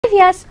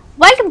Viewers,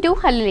 welcome to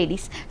Hello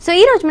Ladies. So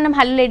ee roju manam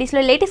Hello Ladies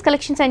lo latest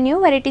collections and new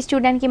varieties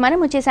chudaniki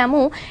manam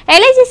vachesamo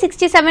LIG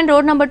 67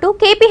 road number 2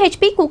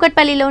 KPHP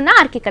Kukatpalli lo unna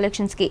RK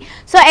collections ki.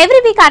 So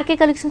every week RK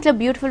collections lo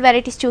beautiful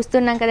varieties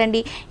chustunnam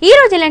kadandi. Ee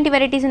roju elanti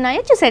varieties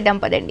unnayo chusedam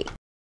padandi.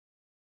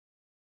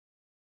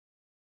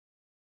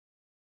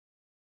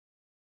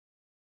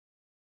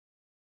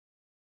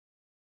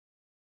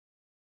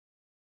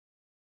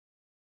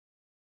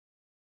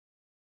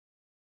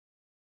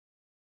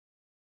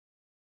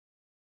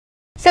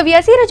 So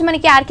viewers ఈ రోజు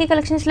మనకి RK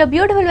collections లో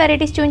beautiful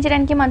varieties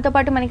చూపించడానికి మనతో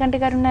పాటు మణికంఠ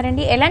గారు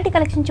ఉన్నారండి. ఎలాంటి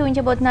కలెక్షన్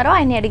చూపించబోతున్నారో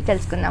ఆయన అడిగి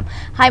తెలుసుకుందాం.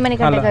 హాయ్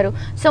మణికంఠ గారు.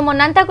 సో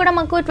మొన్నంతా కూడా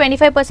మనకు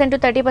 25%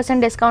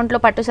 30% డిస్కౌంట్ లో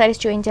పట్టు సారీస్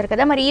చూపించారు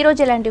కదా, మరి ఈ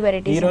రోజు ఎలాంటి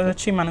వెరైటీస్? ఈ రోజు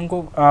వచ్చి మనకు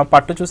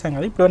పట్టు చూసాం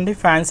కదా, ఇప్పుడు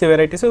ఫ్యాన్సీ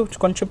వెరైటీస్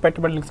కొంచెం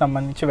పెట్టుబడులకు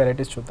సంబంధించి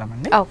వెరైటీస్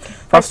చూద్దామండి.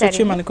 ఫస్ట్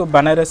వచ్చి మనకు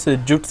Banaras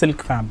jute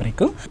silk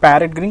fabric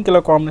parrot green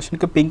colour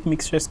combination కి పింక్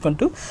మిక్స్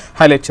చేసుకుంటూ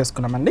హైలైట్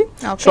చేసుకున్నామండి.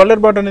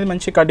 షోల్డర్ బార్డర్ అనేది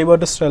మంచి కడ్డీ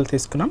బార్డర్ స్టైల్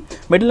తీసుకున్నాం.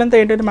 మిడిల్ అంతా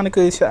ఏంటంటే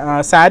మనకు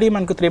శారీ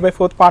మనకు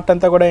 3/4 పార్ట్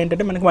అంతా కూడా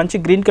ఏంటంటే మనకి మంచి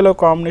గ్రీన్ కలర్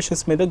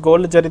కాంబినేషన్స్ మీద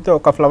గోల్డ్ జరిగితే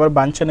ఒక ఫ్లవర్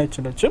బంచ్ అనేది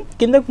చూడొచ్చు.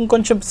 కింద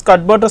కొంచెం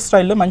స్కర్ట్ బార్డర్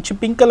స్టైల్లో మంచి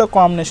పింక్ కలర్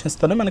కాంబినేషన్స్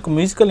తోనే మనకు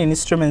మ్యూజికల్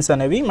ఇన్స్ట్రుమెంట్స్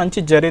అనేవి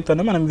మంచి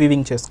జరీతోనే మనం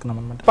వీవింగ్ చేసుకున్నాం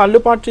అనమాట. పళ్ళు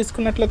పార్ట్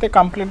తీసుకున్నట్లయితే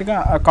కంప్లీట్ గా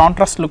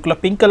కాంట్రాస్ట్ లుక్ లో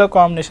పింక్ కలర్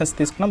కాంబినేషన్స్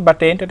తీసుకున్నాం.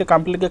 బట్ ఏంటంటే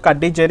కంప్లీట్ గా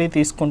కడ్డీ జరీ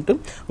తీసుకుంటూ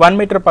 1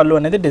 మీటర్ పళ్ళు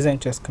అనేది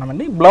డిజైన్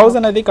చేసుకున్నామండి. బ్లౌజ్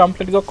అనేది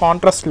కంప్లీట్ గా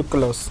కాంట్రాస్ట్ లుక్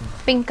లో వస్తుంది,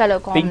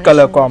 పింక్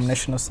కలర్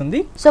కాంబినేషన్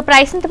వస్తుంది. సో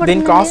ప్రైస్ ఎంత పడుతుంది?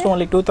 దీని కాస్ట్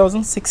ఓన్లీ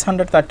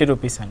 2630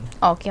 రూపీస్ అండి.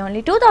 ఓకే,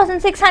 ఓన్లీ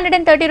 2630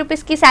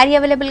 రూపీస్ కి సారీ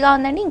అవైలబుల్ గా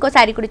ఉందండి. ఇంకో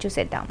సారీ కూడా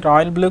చూసేద్దాం.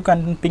 Royal blue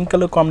and pink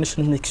colour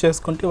combination mix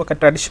చేసుకుంటే ఒక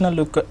ట్రెడిషనల్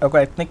లుక్, ఒక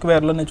ఎథ్నిక్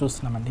వేర్ లోనే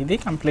చూస్తున్నామండి. ఇది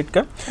కంప్లీట్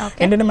గా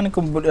ఏంటంటే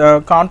మనకు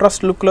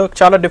కాంట్రాస్ట్ లుక్ లో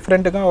చాలా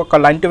డిఫరెంట్ గా ఒక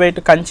లైట్ వెయిట్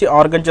కంచి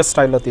ఆర్గంజా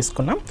స్టైల్లో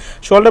తీసుకున్నాం.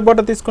 షోల్డర్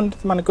బోర్డర్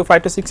తీసుకుంటే మనకు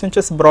 5 to 6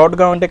 ఇంచెస్ బ్రాడ్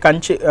గా ఉంటే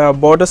కంచి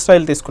బోర్డర్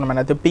స్టైల్ తీసుకున్నాం.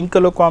 అయితే పింక్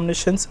కలర్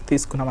కాంబినేషన్స్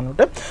తీసుకున్నాం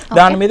అనమాట.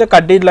 దాని మీద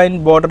కడ్డీ లైన్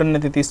బోర్డర్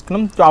అనేది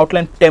తీసుకున్నాం. అవుట్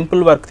లైన్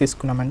టెంపుల్ వర్క్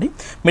తీసుకున్నామండి.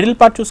 మిడిల్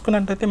పార్ట్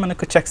చూసుకున్నట్లయితే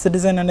మనకు చెక్స్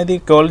డిజైన్ అనేది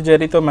గోల్డ్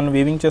జరీతో మనం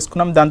వీవింగ్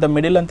చేసుకున్నాం. దాంతో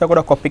మిడిల్ అంతా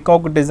కూడా ఒక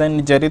పికాక్ డిజైన్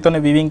జరీతోనే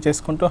వీవింగ్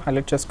చేసుకుంటూ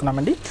హైలైట్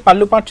చేసుకున్నామండి.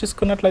 పళ్ళు పార్ట్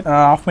చూసుకున్నట్లయితే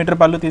 1/2 మీటర్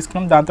పళ్ళు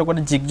తీసుకున్నాం. దాంతో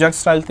కూడా జిగ్ జాగ్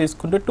స్టైల్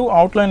తీసుకుంటూ 2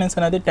 అవుట్ లైన్స్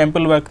అనేది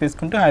టెంపుల్ వర్క్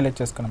తీసుకుంటూ హైలైట్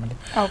చేసుకున్నామండి.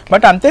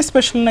 బట్ అంతే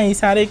స్పెషల్ ఈ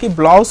శారీకి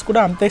బ్లౌజ్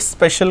కూడా అంతే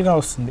స్పెషల్ గా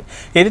వస్తుంది.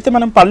 ఏదైతే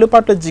మనం పళ్ళు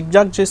పార్ట్ జిగ్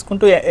జాగ్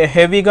చేసుకుంటూ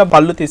హెవీగా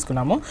పళ్ళు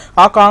తీసుకున్నామో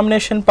ఆ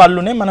కాంబినేషన్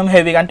పళ్ళునే మనం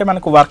హెవీగా, అంటే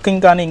మనకు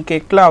వర్కింగ్ కానీ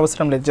ఇంకెట్లా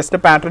అవసరం లేదు, జస్ట్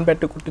ప్యాటర్న్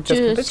పెట్టి కుట్టి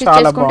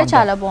చేసుకుంటే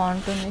చాలా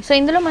బాగుంటుంది. సో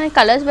ఇందులో మనకి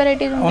కలర్స్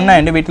వెరైటీస్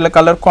ఉన్నాయండి. వీటిలో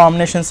కలర్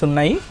కాంబినేషన్స్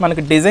ఉన్నాయి.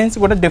 మనకి డిజైన్స్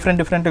కూడా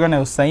డిఫరెంట్ గానే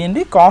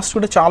వస్తాయండి. కాస్ట్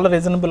కూడా చాలా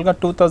రీజనబుల్ గా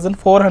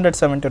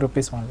 2470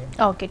 రూపీస్ ఓన్లీ.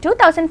 ఓకే,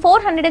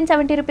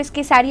 2470 రూపీస్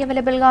కి సారీ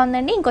అవైలబుల్ గా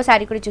ఉందండి. ఇంకో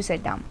సారీ కూడా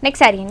చూసేద్దాం.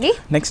 నెక్స్ట్ సారీ అండి.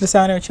 నెక్స్ట్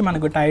సారీ వచ్చి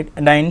మనకు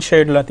డైన్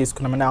షేడ్ లో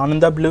తీసుకున్నాం.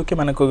 ఆనంద బ్లూ కి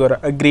మనకు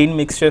గ్రీన్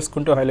మిక్స్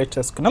చేసుకుంటూ హైలైట్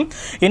చేసుకున్నాం.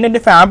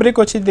 ఏంటంటే ఫ్యాబ్రిక్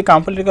వచ్చి ఇది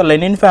కంప్లీట్ గా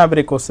లెనిన్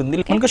ఫ్యాబ్రిక్ వస్తుంది.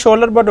 మనకు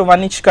షోల్డర్ బోర్డర్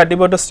 1 ఇంచ్ కడ్డీ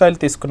బోర్డర్ స్టైల్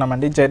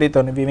తీసుకున్నామండి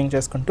జరీతో వీవింగ్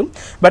చేసుకుంటూ.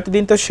 బట్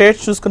దీంతో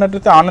షేడ్స్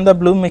చూసుకున్నట్లయితే ఆనంద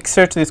బ్లూ మిక్స్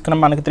షేడ్స్ తీసుకున్నాం.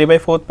 మనకి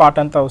 3/4 పార్ట్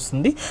అంతా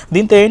వస్తుంది.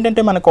 దీంతో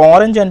ఏంటంటే మనకు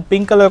orange and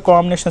pink colour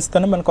combinations తో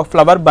మనకు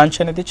ఫ్లవర్ బంచ్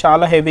అనేది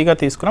చాలా హెవీగా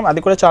తీసుకున్నాం. అది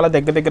కూడా చాలా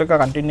దగ్గరగా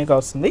కంటిన్యూగా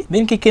వస్తుంది.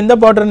 దీనికి కింద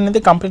బార్డర్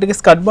అనేది కంప్లీట్ గా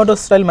స్కర్ట్ బార్డర్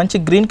స్టైల్ మంచి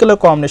గ్రీన్ కలర్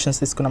కాంబినేషన్స్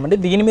తీసుకున్నామండి.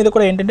 దీని మీద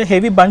కూడా ఏంటంటే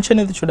హెవీ బంచ్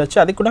అనేది చూడొచ్చు.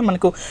 అది కూడా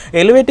మనకు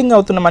ఎలివేటింగ్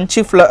అవుతున్న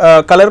మంచి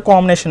కలర్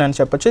కాంబినేషన్ అని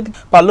చెప్పొచ్చు.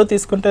 పళ్ళు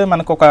తీసుకుంటే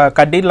మనకు ఒక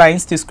కడ్డీ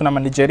లైన్స్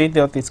తీసుకున్నామండి, జరీ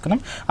తీసుకున్నాం.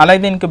 అలాగే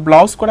దీనికి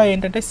బ్లౌజ్ కూడా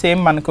ఏంటంటే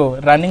సేమ్ మనకు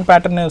రన్నింగ్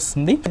ప్యాటర్న్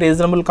వస్తుంది.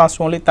 రీజనబుల్ కాస్ట్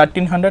ఓన్లీ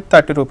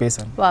 1330 రూపీస్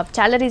అండి.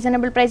 చాలా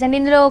రీజనబుల్ ప్రైస్ అండి.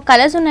 ఇందులో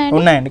కలర్స్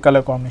ఉన్నాయండి,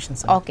 కలర్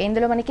కాంబినేషన్స్. ఓకే,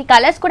 ఇందులో మనకి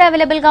కలర్స్ కూడా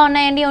అవైలబుల్ గా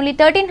ఉన్నాయండి. ఓన్లీ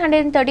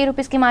 1330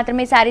 రూపీస్ కి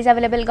మాత్రమే సారీస్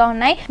అవైలబుల్ గా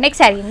ఉన్నాయి.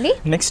 నెక్స్ట్ సారీ అండి.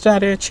 నెక్స్ట్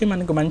సారీ వచ్చి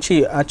మనకు మంచి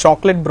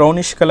చాక్లెట్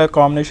బ్రౌనిష్ కలర్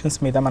కాంబినేషన్స్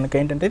మీద మనకి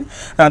ఏంటంటే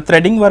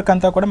థ్రెడింగ్ వర్క్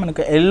అంతా కూడా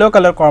మనకు ఎల్లో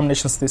కలర్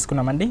కాంబినేషన్స్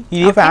తీసుకున్నామండి.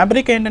 ఈ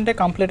ఫ్యాబ్రిక్ ఏంటంటే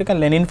కంప్లీట్ గా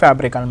లెనిన్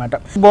ఫ్యాబ్రిక్ అనమాట.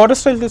 బోర్డర్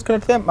స్టైల్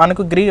తీసుకున్నట్లయితే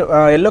మనకు గ్రీన్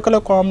ఎల్లో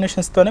కలర్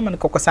కాంబినేషన్స్ తోనే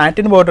మనకు ఒక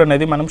సాటిన్ బోర్డర్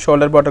అనేది మనం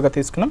షోల్డర్ బోర్డర్ గా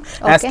తీసుకున్నాం.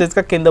 యాస్టిస్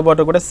గా కింద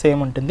బోర్డర్ కూడా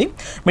సేమ్ ఉంటుంది.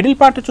 మిడిల్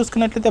పార్ట్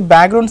చూసుకున్నట్లయితే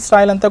బ్యాక్గ్రౌండ్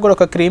స్టైల్ అంతా కూడా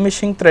ఒక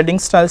క్రీమిషింగ్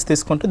థ్రెడింగ్ స్టైల్స్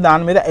తీసుకుంటూ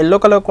దాని మీద ఎల్లో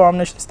కలర్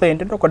కాంబినేషన్స్ తో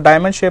ఏంటంటే ఒక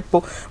డైమండ్ షేప్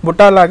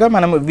బుట్టా లాగా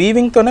మనం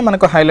వీవింగ్ తోనే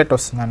మనకు హైలైట్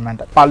వస్తుంది అనమాట.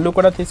 పళ్ళు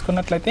కూడా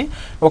తీసుకున్నట్లయితే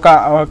ఒక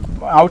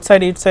అవుట్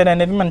సైడ్ ఇట్ సైడ్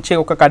అనేది మంచి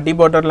ఒక కడ్డీ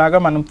బార్డర్ లాగా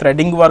మనం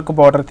థ్రెడింగ్ వర్క్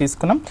బార్డర్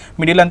తీసుకున్నాం.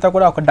 మిడిల్ అంతా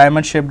కూడా ఒక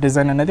డైమండ్ షేప్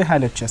డిజైన్ అనేది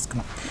హైలైట్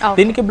చేసుకున్నాం.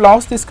 దీనికి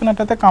బ్లౌజ్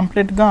తీసుకున్నట్లయితే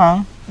కంప్లీట్ గా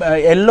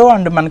ఎల్లో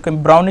అండ్ మనకి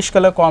బ్రౌనిష్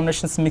కలర్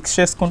కాంబినేషన్స్ మిక్స్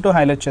చేసుకుంటూ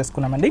హైలైట్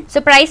చేసుకున్నామండి. సో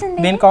ప్రైస్ అండి,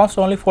 దీని కాస్ట్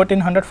ఓన్లీ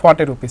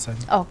 1440 రూపీస్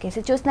అండి. ఓకే, సో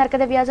చూస్తున్నారు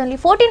కదా వ్యూయర్స్, ఓన్లీ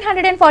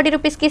 1440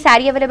 రూపీస్ కి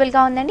సారీ అవైలబుల్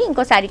గా ఉందండి.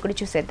 ఇంకో సారీ కూడా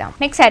చూసేద్దాం.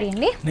 నెక్స్ట్ సారీ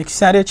అండి. నెక్స్ట్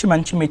సారీ వచ్చి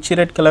మంచి మిర్చి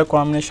red colour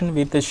combination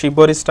with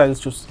shibori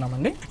styles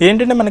చూస్తున్నామండి.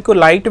 ఏంటంటే మనకు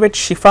లైట్ వెయిట్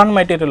షిఫాన్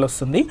మెటీరియల్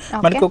వస్తుంది.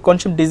 మనకు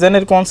కొంచెం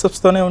డిజైనర్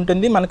కాన్సెప్ట్స్ తోనే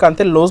ఉంటుంది. మనకు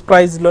అంతే లో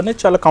ప్రైస్ లోనే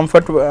చాలా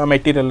కంఫర్ట్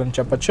మెటీరియల్ అని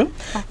చెప్పొచ్చు.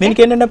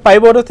 దీనికి ఏంటంటే పై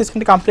బోర్డర్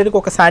తీసుకుంటే కంప్లీట్ గా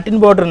ఒక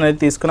సాటిన్ బోర్డర్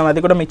అనేది తీసుకున్నాం. అది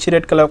కూడా మిర్చి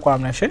రెడ్ కలర్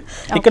కాంబినేషన్.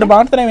 ఇక్కడ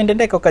బార్డర్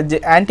ఏంటంటే ఒక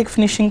యాంటిక్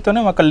ఫినిషింగ్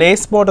తోనే ఒక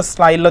లేస్ బోర్డర్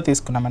స్టైల్లో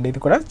తీసుకున్నామండి. ఇది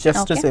కూడా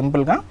జస్ట్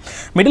సింపుల్ గా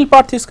మిడిల్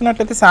పార్ట్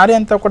తీసుకున్నట్లయితే సారీ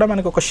అంతా కూడా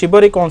మనకి ఒక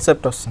షిబోరి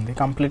కాన్సెప్ట్ వస్తుంది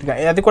కంప్లీట్ గా.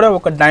 అది కూడా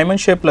ఒక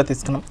డైమండ్ షేప్ లో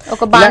తీసుకున్నాం,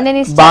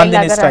 బాందిని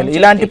స్టైల్.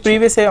 ఇలాంటి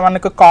ప్రీవియస్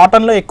మనకు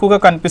కాటన్ లో ఎక్కువగా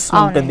కనిపిస్తూ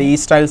ఉంటుంది ఈ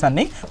స్టైల్స్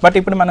అన్ని. బట్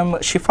ఇప్పుడు మనం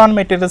షిఫాన్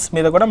మెటీరియల్స్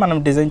మీద కూడా మనం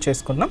డిజైన్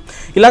చేసుకున్నాం.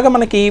 ఇలాగ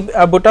మనకి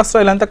బుటా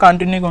స్టైల్ అంతా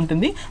కంటిన్యూగా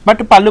ఉంటుంది.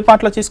 బట్ పళ్ళు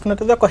పాటలో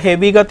తీసుకున్నట్లయితే ఒక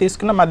హెవీగా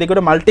తీసుకున్నాం, అది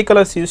కూడా మల్టీ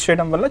కలర్స్ యూజ్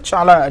చేయడం వల్ల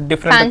చాలా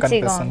డిఫరెంట్ గా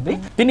కనిపిస్తుంది.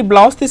 దీని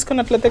బ్లౌజ్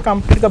తీసుకున్నట్లయితే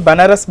కంప్లీట్ గా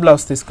బనారస్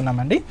బ్లౌజ్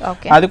తీసుకున్నామండి.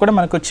 అది కూడా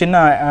మనకు చిన్న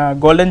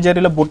గోల్డెన్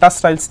జెరీలో బుటా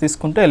స్టైల్స్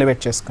తీసుకుంటూ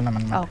ఎలివేట్ చేసుకున్నాం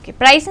అన్నమాట. ఓకే,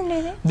 ప్రైస్ అండి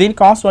దీని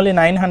cost only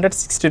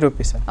 960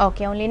 rupees.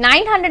 Okay, only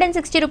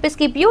 960 rupees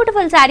కి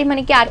బ్యూటిఫుల్ సారీ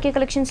మనకి ఆర్కే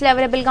కలెక్షన్స్ లో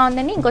అవైలబుల్ గా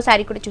ఉందండి. ఇంకో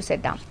సారీ కూడా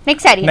చూసేద్దాం.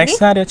 నెక్స్ట్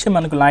సారీ వచ్చి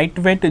మనకు light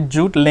weight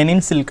jute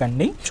Lenin silk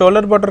అండి.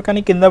 షోల్డర్ బార్డర్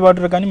కానీ కింద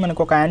బార్డర్ కానీ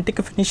మనకు ఒక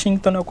యాంటిక్ ఫినిషింగ్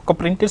తో ఒక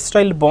ప్రింటెడ్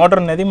స్టైల్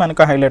బార్డర్ అనేది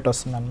మనకు హైలైట్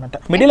వస్తుంది అనమాట.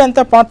 మిడిల్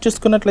అంతా పార్ట్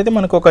చూసుకున్నట్లయితే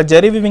మనకు ఒక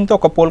జరీ వివింగ్ తో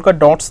ఒక పోల్కా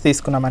డాట్స్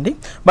తీసుకున్నామండి.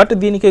 బట్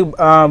దీనికి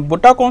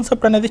బుటా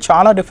కాన్సెప్ట్ అనేది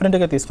చాలా డిఫరెంట్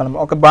గా తీసుకున్నాం.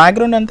 ఒక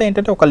బ్యాక్గ్రౌండ్ అంతా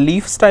ఏంటంటే ఒక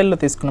లీఫ్ స్టైల్లో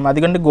తీసుకున్నాం, అది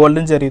కంటే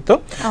గోల్డెన్ జరీతో.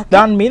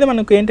 దాని మీద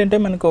మనకు ఏంటంటే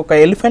మనకు ఒక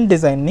ఎలిఫెంట్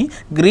డిజైన్ ని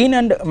గ్రీన్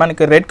అండ్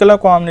మనకి రెడ్ కలర్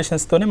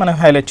కాంబినేషన్స్ తోనే మనం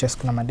హైలైట్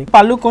చేసుకున్నామండి.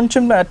 పళ్ళు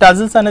కొంచెం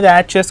టజిల్స్ అనేది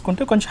యాడ్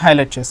చేసుకుంటూ కొంచెం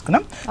హైలైట్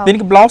చేసుకున్నాం.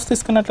 దీనికి బ్లౌజ్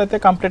తీసుకున్నట్లయితే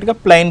కంప్లీట్ గా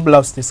ప్లెయిన్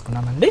బ్లౌజ్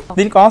తీసుకున్నామండి.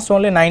 దీని కాస్ట్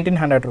ఓన్లీ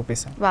 1900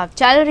 రూపీస్.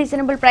 చాలా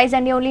రీజనబుల్ ప్రైస్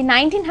అండి. ఓన్లీ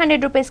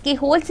 1900 రూపీస్ కి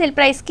హోల్సేల్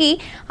ప్రైస్ కి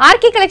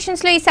ఆర్కే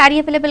కలెక్షన్స్ లో ఈ సారీ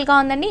అవైలబుల్ గా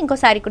ఉందండి. ఇంకో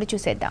సారీ కూడా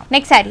చూసేద్దాం.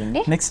 నెక్స్ట్ సారీ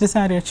అండి. నెక్స్ట్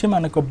సారీ వచ్చి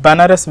మనకు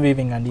బనారస్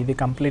వీవింగ్ అండి. ఇది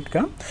కంప్లీట్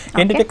గా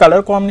ఏంటంటే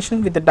colour combination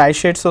with die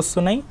shades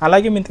వస్తున్నాయి.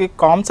 అలాగే మీకు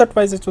కాన్సెప్ట్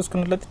వైజ్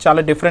చూసుకున్నట్లయితే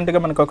చాలా డిఫరెంట్ గా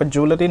మనకు ఒక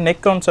జ్యువెలరీ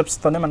నెక్ కాన్సెప్ట్స్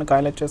తోనే మనకు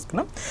హైలైట్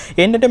చేసుకున్నాం.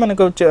 ఏంటంటే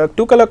మనకు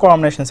 2 కలర్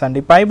కాంబినేషన్స్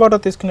అండి. పై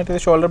బార్డర్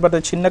తీసుకున్నట్లయితే షోల్డర్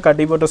బార్డర్ చిన్న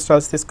కడ్డీ బార్డర్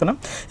స్టైల్స్ తీసుకున్నాం.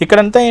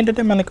 ఇక్కడంతా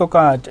ఏంటంటే మనకు ఒక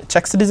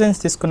చెక్స్ డిజైన్స్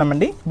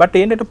తీసుకున్నామండి. బట్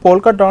ఏంటంటే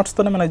పోల్కా డాట్స్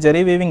తోనే మనకు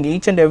zari weaving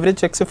each and every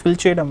checks fill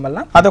చేయడం వల్ల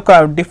అదొక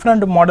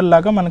డిఫరెంట్ మోడల్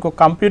లాగా మనకు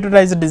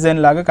కంప్యూటరైజ్డ్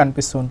డిజైన్ లాగా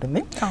కనిపిస్తూ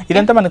ఉంటుంది.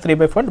 ఇదంతా మనకు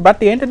 3/4.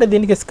 బట్ ఏంటంటే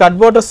దీనికి స్కర్ట్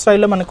బార్డర్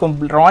స్టైల్లో మనకు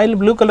రాయల్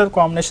బ్లూ కలర్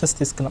కాంబినేషన్స్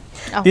తీసుకున్నాం.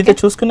 దీంతో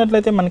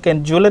చూసుకున్నట్లయితే మనకి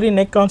jewellery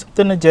neck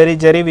concept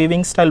zari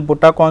weaving style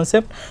buta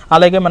concept,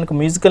 అలాగే మనకు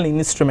మ్యూజికల్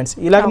ఇన్స్ట్రుమెంట్స్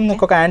ఇలాగ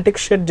మనకు ఒక యాంటిక్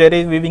షేడ్ జరీ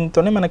వీవింగ్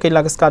తోనే మనకి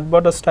ఇలాగ స్కర్ట్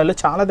బార్డర్ స్టైల్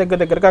చాలా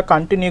దగ్గరగా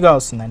కంటిన్యూగా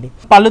వస్తుందండి.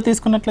 పళ్ళు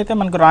తీసుకున్నట్లయితే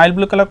మనకు royal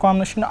blue colour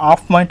combination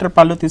off white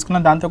పళ్ళు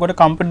తీసుకున్నాం. దాంతో కూడా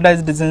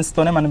కంప్యూటరైజ్డ్ డిజైన్స్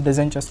తోనే మనం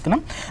డిజైన్ చేసుకున్నాం.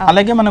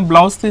 అలాగే మనం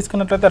బ్లౌజ్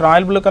తీసుకున్నట్లయితే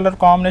రాయల్ బ్లూ కలర్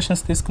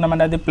కాంబినేషన్స్ తీసుకున్నాం,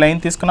 అది ప్లెయిన్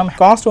తీసుకున్నాం.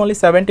 Cost only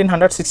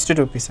 1760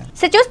 rupees.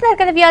 సో చూస్తున్నారు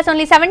కదా వ్యూయర్స్,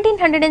 ఓన్లీ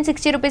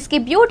 1760 రూపీస్ కి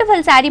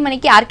బ్యూటిఫుల్ సారీ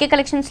మనకి ఆర్కే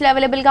కలెక్షన్స్ లో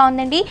అవైలబుల్ గా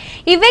ఉందండి.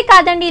 ఇవే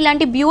కాదండి,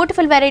 ఇలాంటి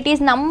beautiful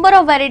varieties number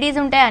of varieties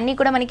ఉంటాయి, అన్ని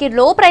కూడా మనకి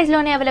లో ప్రైస్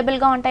లోనే అవైలబుల్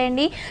గా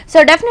ఉంటాయండి. సో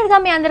డెఫినెట్ గా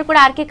మీ అందరూ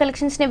కూడా ఆర్కే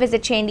కలెక్షన్స్ ని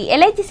విజిట్ చేయండి.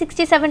 LIG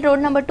 67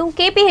 రోడ్ నెంబర్ 2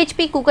 KPHP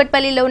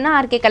కూకట్పల్లిలో ఉన్న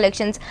ఆర్కే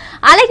కలెక్షన్స్.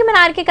 అలాగే మన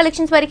ఆర్కే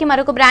కలెక్షన్స్ వరకు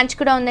మరొక బ్రాంచ్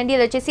కూడా ఉందండి.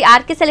 అది వచ్చేసి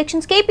RK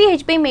selections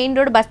KPHP main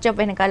road bus stop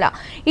వెనకాల.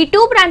 ఈ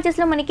 2 బ్రాంచెస్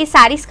లో మనకి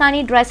సారీస్ కానీ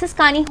డ్రెస్సెస్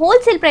కానీ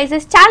హోల్సేల్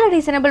ప్రైసెస్ చాలా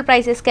రీజనబుల్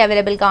ప్రైసెస్ కి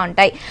అవైలబుల్ గా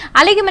ఉంటాయి.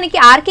 అలాగే మనకి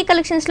ఆర్కే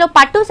కలెక్షన్స్ లో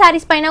పట్టు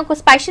సారీస్ పైన ఒక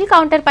స్పెషల్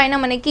కౌంటర్ పైన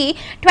మనకి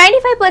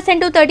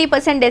 25% to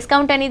 30%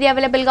 డిస్కౌంట్ అనేది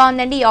అవైలబుల్ గా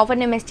ఉందండి. ఈ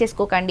ఆఫర్ ని మిస్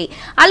చేసుకోకండి.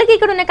 అలాగే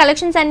ఇక్కడ ఉన్న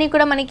కలెక్షన్స్ అన్ని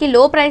కూడా మనకి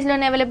లో ప్రైస్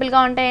లోనే అవైలబుల్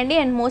గా ఉంటాయండి.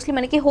 అండ్ మోస్ట్లీ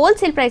మనకి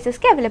హోల్సేల్ ప్రైసెస్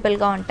కి అవైలబుల్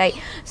గా ఉంటాయి.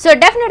 సో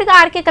డెఫినెట్ గా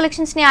ఆర్కే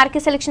కలెక్షన్స్ ని,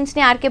 ఆర్కే సెలెక్షన్స్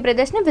ని, ఆర్కే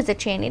బ్రదర్స్ ని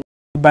విజిట్ చేయండి.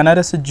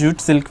 బనారస్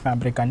జూట్ సిల్క్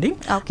ఫ్యాబ్రిక్ అండి.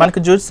 మనకు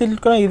జూట్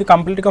సిల్క్ ఇది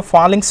కంప్లీట్ గా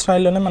ఫాలింగ్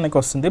స్టైల్లోనే మనకు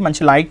వస్తుంది.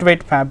 మంచి లైట్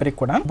వెయిట్ ఫ్యాబ్రిక్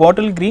కూడా.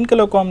 బాటిల్ గ్రీన్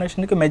కలర్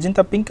కాంబినేషన్ కి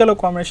magenta pink colour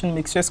combination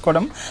mix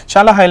చేసుకోవడం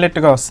చాలా హైలైట్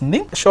గా వస్తుంది.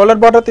 షోల్డర్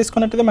బార్డర్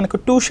తీసుకున్నట్లయితే మనకు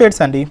 2 షేడ్స్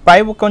అండి. పై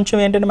కొంచెం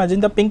ఏంటంటే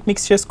మెజంతా పింక్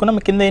మిక్స్ చేసుకున్నాం,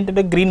 కింద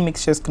ఏంటంటే గ్రీన్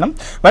మిక్స్ చేసుకున్నాం.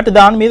 బట్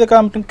దాని మీద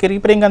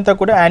క్రీపరింగ్ అంతా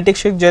కూడా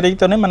యాంటిక్ షేక్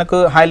జరీతోనే మనకు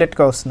హైలైట్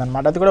గా వస్తుంది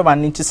అనమాట. అది కూడా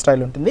 1 ఇంచ్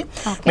స్టైల్ ఉంటుంది.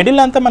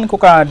 మిడిల్ అంతా మనకు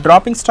ఒక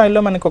డ్రాపింగ్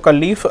స్టైల్లో మనకు ఒక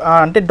లీఫ్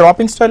అంటే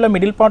డ్రాపింగ్ స్టైల్లో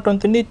మిడిల్ పార్ట్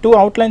ఉంటుంది. 2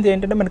 అవుట్ లైన్స్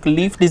ఏంటంటే మనకు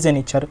లీఫ్ డిజైన్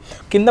ఇచ్చారు.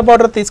 కింద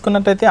బార్డర్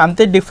తీసుకున్నట్లయితే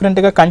అంతే డిఫరెంట్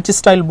గా కంచి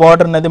స్టైల్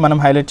బార్డర్ అనేది మనం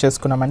హైలైట్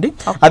చేసుకున్నామండి.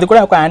 అది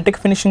కూడా ఒక యాంటిక్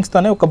ఫినిషింగ్స్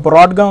తోనే ఒక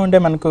బ్రాడ్ గా ఉండే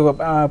మనకు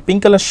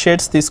పింక్ కలర్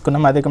షేడ్స్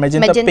తీసుకున్నాం. అది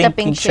మెజంతా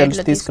పింక్ షేడ్స్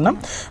తీసుకున్నాం.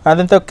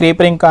 అదంతా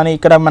క్రీపరింగ్ కానీ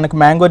ఇక్కడ మనకు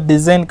మ్యాంగో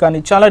డిజైన్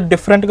కానీ చాలా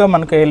డిఫరెంట్ గా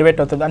మనకు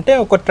ఎలివేట్ అవుతుంది. అంటే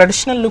ఒక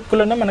ట్రెడిషనల్ లుక్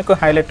లోనే మనకు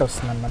హైలైట్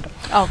వస్తుంది అనమాట.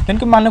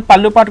 దీనికి మనకు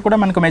పళ్ళు పాటు కూడా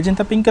మనకు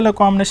మెజంతా పింక్ కలర్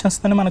కాంబినేషన్స్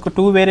తోనే మనకు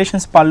 2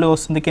 వేరియేషన్స్ పళ్ళు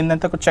వస్తుంది.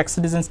 కిందంతా ఒక చెక్స్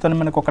డిజైన్స్ తోనే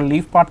మనకు ఒక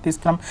లీఫ్ పార్ట్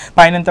తీసుకున్నాం.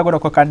 పైన కూడా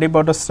ఒక కడ్డీ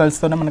బార్డర్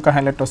స్టైల్స్ తోనే మనకు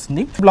హైలైట్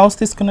వస్తుంది. బ్లౌజ్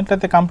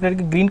తీసుకున్నట్లయితే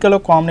కంప్లీట్ గ్రీన్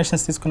కలర్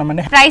కాంబినేషన్స్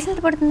తీసుకున్నామండి. ప్రైస్ ఎంత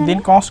పడుతుంది?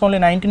 దీని cost only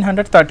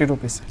 1930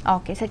 rupees.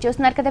 Okay, so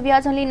చూస్తున్నారు కదా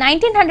వ్యూయర్స్, ఓన్లీ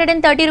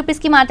 1930 రూపీస్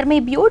కి మాత్రమే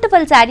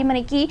బ్యూటిఫుల్ సారీ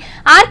మనకి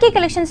ఆర్కే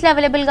కలెక్షన్స్ లో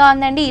అవైలబుల్ గా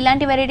ఉందండి.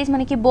 ఇలాంటి వెరైటీస్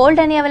మనకి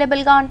బోల్డ్ అని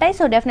అవైలబుల్ గా ఉంటాయి.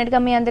 సో డెఫినెట్ గా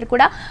మీ అందరూ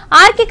కూడా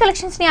ఆర్కే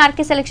కలెక్షన్స్ ని,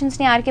 ఆర్కే సెలెక్షన్స్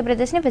ని, ఆర్కే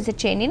బ్రదర్స్ ని విజిట్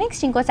చేయండి.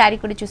 నెక్స్ట్ ఇంకో సారీ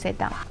కూడా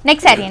చూసేద్దాం.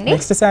 నెక్స్ట్ సారీ అండి.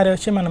 నెక్స్ట్ సారీ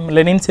వచ్చి మనం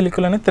లెనిన్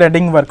సిల్క్ లోనే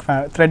థ్రెడ్డింగ్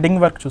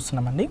వర్క్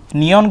చూస్తున్నామండి.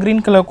 Neon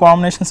green colour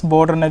combinations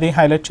border అనేది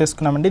హైలైట్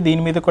చేసుకున్నామండి.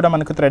 దీని మీద కూడా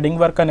మనకు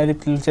థ్రెడ్డింగ్ వర్క్ అనేది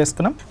ఫిల్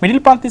చేసుకున్నాం.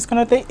 మిడిల్ పార్ట్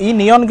తీసుకున్నట్లయితే ఈ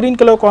neon green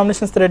colour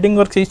combinations threading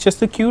work use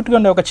చేస్తూ క్యూట్ గా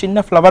ఉండే ఒక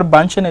చిన్న ఫ్లవర్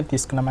బంచ్ అనేది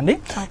తీసుకున్నామండి.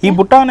 ఈ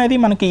బుట్ట అనేది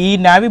మనకి ఈ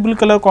నావీ బ్లూ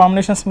కలర్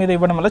కాంబినేషన్స్ మీద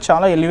ఇవ్వడం వల్ల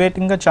చాలా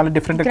ఎలివేటింగ్ గా చాలా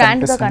డిఫరెంట్ గా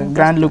కనిపిస్తుంది,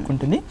 గ్రాండ్ లుక్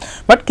ఉంటుంది.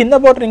 బట్ కింద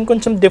బోర్డర్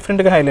ఇంకొంచెం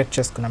డిఫరెంట్ గా హైలైట్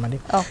చేసుకున్నామండి.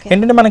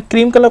 ఏంటంటే మనకి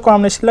క్రీమ్ కలర్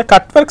కాంబినేషన్ లో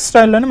కట్ వర్క్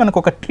స్టైల్లోనే మనకు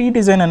ఒక ట్రీ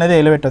డిజైన్ అనేది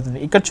ఎలివేట్ అవుతుంది.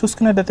 ఇక్కడ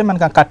చూసుకున్నట్టయితే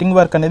మనకి ఆ కటింగ్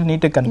వర్క్ అనేది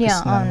నీట్ గా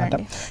కనిపిస్తుంది అనమాట.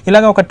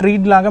 ఇలాగ ఒక ట్రీ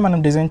లాగా మనం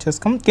డిజైన్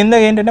చేసుకున్నాం. కింద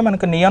ఏంటంటే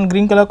మనకు neon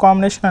green colour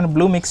combination and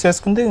blue mix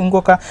చేసుకుంటే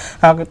ఇంకొక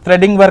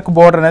థ్రెడ్డింగ్ వర్క్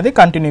బోర్డర్ అనేది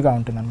కంటిన్యూగా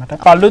ఉంటుంది అనమాట.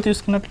 పళ్ళు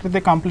తీసుకున్నట్లయితే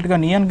కంప్లీట్ గా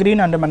నియాన్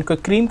గ్రీన్ అండ్ మనకు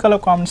cream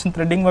colour combination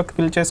threading work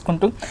fill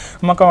చేసుకుంటూ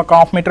మనకు ఒక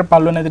హాఫ్ మీటర్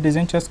పళ్ళు అనేది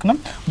డిజైన్ చేసుకున్నాం.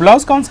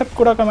 బ్లౌజ్ కాన్సెప్ట్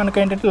కూడా మనకి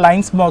ఏంటంటే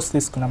లైన్స్ బ్లౌజ్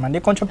తీసుకున్నాం అండి.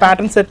 కొంచెం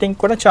ప్యాటర్న్ సెట్టింగ్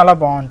కూడా చాలా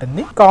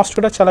బాగుంటుంది. కాస్ట్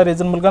కూడా చాలా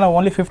రీజనబుల్ గా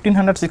ఓన్లీ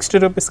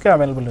 1560 రూపీస్ కి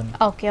అవైలబుల్ ఉంది.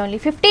 ఓకే, ఓన్లీ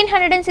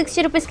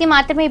 1560 రూపీస్ కి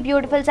మాత్రమే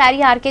బ్యూటిఫుల్ సారీ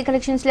ఆర్కే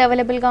కలెక్షన్స్ లో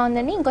అవైలబుల్ గా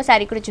ఉందని ఇంకో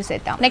సారీ కూడా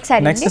చూసేద్దాం.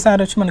 నెక్స్ట్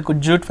సారీ వచ్చి మనకు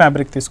జూట్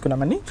ఫ్యాబ్రిక్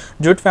తీసుకున్నామండి.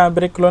 జూట్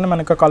ఫ్యాబ్రిక్ లోనే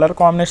మనకు కలర్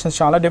కాంబినేషన్స్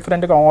చాలా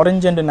డిఫరెంట్ గా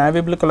orange and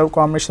navy blue colour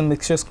combination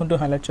mix చేసుకుంటూ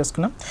హైలైట్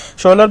చేసుకున్నాం.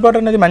 షోల్డర్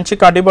బార్డర్ అనేది మంచి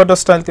కడ్డీ బార్డర్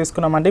స్టైల్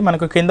తీసుకున్నామండి.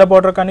 మనకు కింద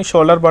బార్డర్ కానీ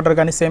షోల్డర్ బార్డర్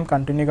కానీ సేమ్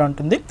కంటిన్యూగా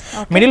ఉంటుంది.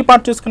 మిడిల్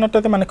పార్ట్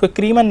చూసుకున్నట్లయితే మనకు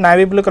cream and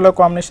navy blue colour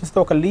combinations తో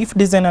ఒక లీఫ్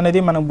డిజైన్ అనేది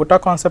మనం బుట్టా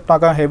కాన్సెప్ట్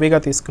లాగా హెవీగా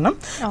తీసుకున్నాం.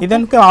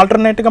 ఇదానికి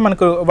ఆల్టర్నేట్ గా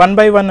మనకు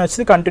 1/1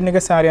 వచ్చి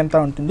కంటిన్యూగా శారీ అంతా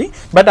ఉంటుంది.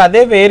 బట్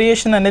అదే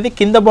వేరియేషన్ అనేది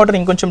కింద బార్డర్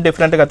ఇంకొంచెం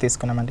డిఫరెంట్ గా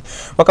తీసుకున్నామండి.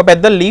 ఒక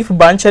పెద్ద లీఫ్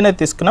బంచ్ అనేది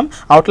తీసుకున్నాం.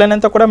 అవుట్లైన్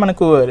అంతా కూడా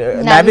మనకు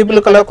navy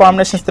blue colour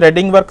combinations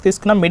threading work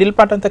తీసుకున్నాం. మిడిల్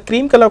పార్ట్ అంతా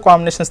క్రీమ్ కలర్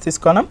కాంబినేషన్స్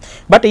తీసుకున్నాం.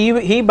 బట్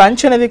ఈ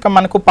బంచ్ అనేది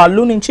మనకు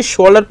పళ్ళు నుంచి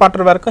షోల్డర్ పార్ట్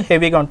వరకు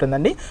హెవీగా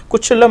ఉంటుందండి.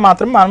 కుచ్చుల్లో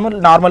మాత్రం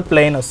నార్మల్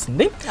ప్లెయిన్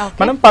వస్తుంది.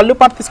 మనం పళ్ళు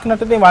పార్ట్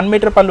తీసుకున్నట్లయితే 1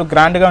 మీటర్ పళ్ళు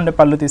గ్రాండ్ గా ఉండే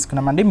పళ్ళు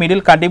తీసుకున్నామండి.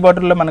 మిడిల్ కడ్డీ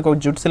బార్డర్ లో మనకు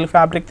జూట్ సిల్క్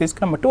ఫ్యాబ్రిక్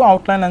తీసుకున్నాం.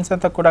 అవుట్లైన్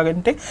అంతా కూడా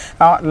అంటే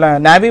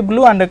navy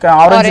blue and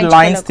orange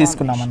lines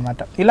తీసుకున్నాం అనమాట.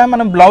 ఇలా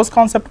మనం బ్లౌజ్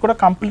కాన్సెప్ట్ కూడా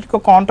కంప్లీట్ గా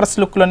కాంట్రాస్ట్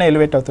లుక్ లోనే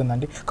ఎలివేట్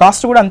అవుతుందండి.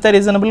 కాస్ట్ కూడా అంతే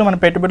రీజనబుల్. మన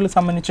పెట్టుబడులకు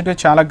సంబంధించి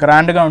చాలా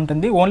గ్రాండ్ గా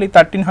ఉంటుంది. ఓన్లీ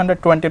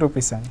 1320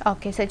 రూపీస్ అండి.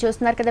 ఓకే, సో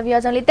చూస్తున్నారు కదా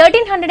వ్యూస్, ఓన్లీ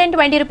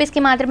 1320 రూపీస్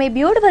కి మాత్రమే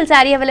బ్యూటిఫుల్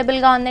సారీ అవైలబుల్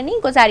గా ఉందని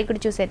ఇంకో సారీ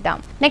కూడా చూసేద్దాం.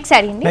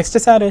 నెక్స్ట్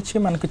సారీ వచ్చి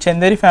మనకు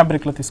చందేరి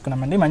ఫ్యాబ్రిక్ లో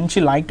తీసుకున్నామండి. మంచి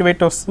లైట్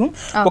వెయిట్ వస్తుంది.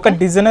 ఒక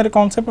డిజైనర్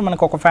కాన్సెప్ట్,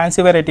 మనకు ఒక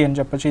ఫ్యాన్సీ వెరైటీ అని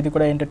చెప్పొచ్చు. ఇది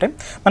కూడా ఏంటంటే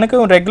మనకు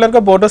రెగ్యులర్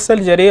గా బోర్డర్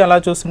స్టైల్ జరీ అలా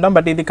చూస్తుంటాం.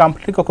 బట్ ఇది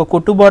కంప్లీట్ ఒక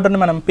కుట్టు బోర్డర్ ని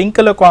మనం పింక్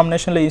కలర్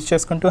కాంబినేషన్ లో యూజ్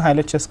చేసుకుంటూ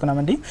హైలైట్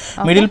చేసుకున్నామండి.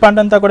 మిడిల్ పార్ట్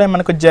అంతా కూడా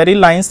మనకు జరీ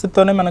లైన్స్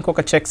తోనే మనకు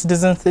ఒక చెక్స్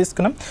డిజైన్స్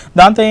తీసుకున్నాం.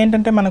 దాంతో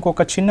ఏంటంటే మనకు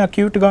ఒక చిన్న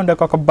క్యూట్ గా ఉండే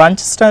ఒక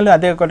బంచ్ స్టైల్,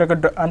 అదే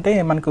అంటే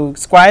మనకు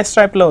స్క్వైర్స్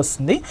టైప్ లో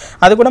వస్తుంది.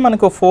 అది కూడా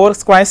మనకు 4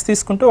 స్క్వైర్స్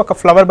తీసుకుంటూ ఒక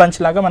ఫ్లవర్ బంచ్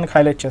లాగా మనకు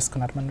హైలైట్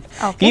చేసుకున్నారు. మనకి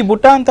ఈ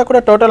బుట్ట అంతా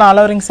కూడా టోటల్ ఆల్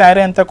ఓవరింగ్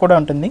శారీ అంతా కూడా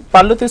ఉంటుంది.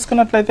 పళ్ళు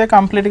తీసుకున్నట్లయితే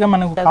కంప్లీట్ గా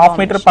మనకు హాఫ్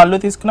మీటర్ పళ్ళు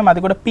తీసుకున్నాం. అది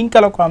కూడా పింక్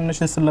కలర్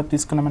కాంబినేషన్స్ లో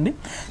తీసుకున్నామండి.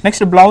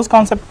 నెక్స్ట్ బ్లౌజ్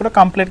కాన్సెప్ట్ కూడా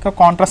కంప్లీట్ గా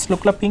కాంట్రాస్ట్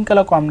లుక్ లో పింక్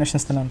కలర్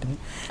కాంబినేషన్స్ తో ఉంటుంది.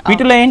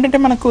 వీటిలో ఏంటంటే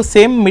మనకు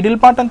సేమ్ మిడిల్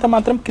పార్ట్ అంతా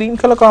మాత్రం క్రీమ్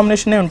కలర్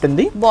కాంబినేషన్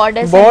ఉంటుంది.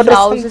 బోర్డర్స్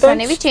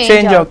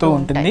చేంజ్ అవుతూ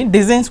ఉంటుంది.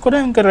 డిజైన్స్ కూడా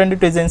ఇంకా 2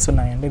 డిజైన్స్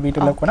ఉన్నాయండి.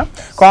 వీటిలో కూడా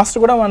కాస్ట్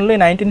కూడా ఓన్లీ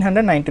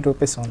 1990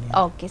 రూపీస్ ఉంది.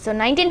 ఓకే, సో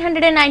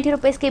 1990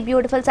 రూపీస్ కి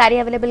బ్యూటిఫుల్ సారీ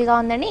అవైలబుల్ గా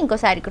ఉందండి. ఇంకో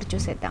సారీ కూడా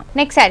చూసేద్దాం.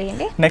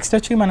 నెక్స్ట్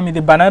వచ్చి మనం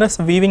ఇది బనారస్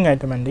వీవింగ్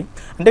ఐటమ్ అండి.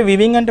 అంటే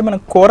వీవింగ్ అంటే మనం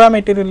కోరా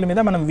మెటీరియల్ మీద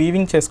మనం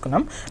వీవింగ్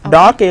చేసుకున్నాం.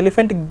 Dark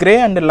elephant grey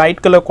and light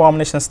colour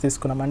combinations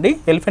తీసుకున్నాం అండి.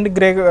 ఎలిఫెంట్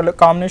గ్రే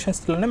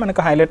కాంబినేషన్స్ లోనే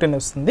మనకు హైలైట్ అని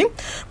వస్తుంది.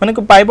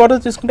 మనకు పై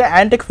బోర్డర్ తీసుకుంటే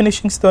యాంటిక్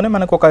ఫినిషింగ్స్ తోనే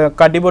మనకు ఒక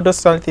కడ్డీ బోర్డర్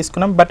స్టైల్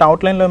తీసుకున్నాం. బట్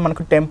అవుట్లైన్ లో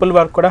మనకు టెంపుల్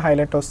వర్క్ కూడా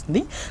హైలైట్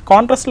వస్తుంది.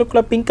 కాంట్రాస్ట్ లుక్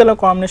లో పింక్ కలర్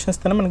కాంబినేషన్స్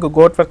తోనే మనకు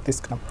గోట్ వర్క్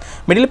తీసుకున్నాం.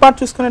 మిడిల్ పార్ట్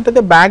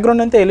చూసుకున్నట్టయితే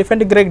బ్యాక్గ్రౌండ్ అంతా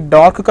elephant grey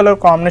dark colour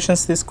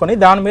combinations తీసుకొని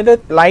దాని మీద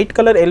light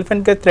colour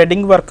elephant grey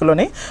threading work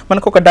లోనే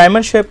మనకు ఒక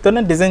డైమండ్ షేప్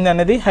తోనే డిజైన్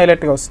అనేది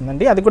హైలైట్ గా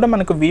వస్తుందండి. అది కూడా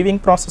మనకు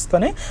వీవింగ్ ప్రాసెస్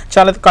తోనే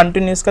చాలా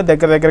కంటిన్యూస్ గా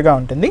దగ్గరగా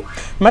ఉంటుంది.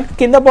 మనకి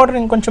కింద బార్డర్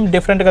ఇంకొంచెం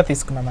డిఫరెంట్ గా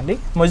తీసుకున్నామండి.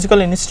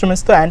 మ్యూజికల్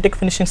ఇన్స్ట్రుమెంట్స్ తో యాంటిక్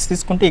ఫినిషింగ్స్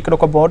తీసుకుంటూ ఇక్కడ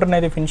ఒక బార్డర్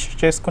అనేది ఫినిష్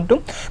చేసుకుంటూ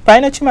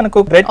పైన వచ్చి మనకు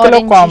red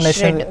colour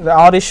combination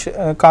Irish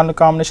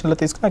combination లో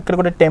తీసుకుని ఇక్కడ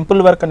కూడా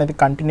టెంపుల్ వర్క్ అనేది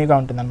కంటిన్యూగా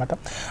ఉంటుంది అనమాట.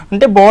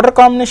 అంటే బార్డర్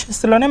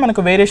కాంబినేషన్స్ లోనే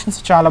మనకు వేరియేషన్స్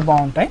చాలా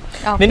బాగుంటాయి.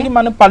 దీనికి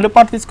మనం పళ్ళు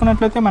పాటు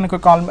తీసుకున్నట్లయితే మనకు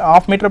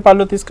హాఫ్ మీటర్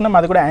పళ్ళు తీసుకున్నాం.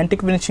 అది కూడా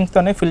యాంటిక్ ఫినిషింగ్స్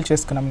తోనే ఫిల్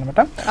చేసుకున్నాం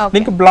అనమాట.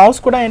 దీనికి బ్లౌజ్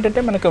కూడా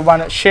ఏంటంటే మనకు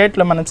షేడ్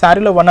లో మనం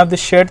శారీలో వన్ ఆఫ్ ది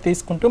షేడ్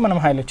తీసుకుంటూ మనం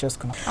హైలైట్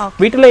చేసుకున్నాం.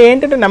 వీటిలో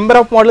ఏంటంటే నెంబర్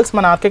ఆఫ్ మోడల్స్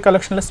మన ఆర్కే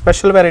కలెక్షన్ లో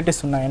స్పెషల్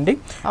వెరైటీస్ ఉన్నాయండి.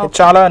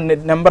 చాలా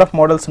నెంబర్ ఆఫ్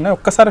మోడల్స్ ఉన్నాయి.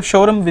 ఒక్కసారి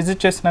షోరూమ్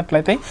విజిట్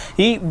చేసినట్లయితే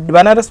ఈ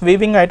బనారస్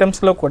వీవింగ్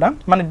ఐటమ్స్ లో కూడా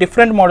మన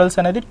డిఫరెంట్ మోడల్స్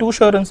అనేది 2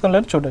 షోరూమ్స్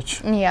లో చూడొచ్చు.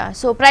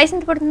 సో ప్రైస్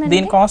ఎంత పడుతుంది?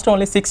 దీని కాస్ట్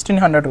ఓన్లీ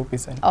 1600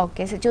 రూపీస్ అండి.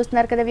 ఓకే, సో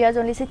చూస్తున్నారు కదా వ్యూస్,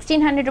 ఓన్లీ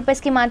 1600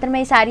 రూపీస్ కి మాత్రమే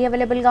ఈ సారీ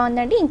అవైలబుల్ గా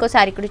ఉందండి. ఇంకో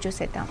సారీ కూడా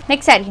చూసేద్దాం.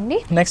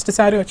 నెక్స్ట్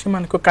సారీ వచ్చి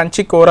మనకు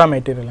కంచి కోరా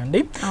మెటీరియల్ అండి.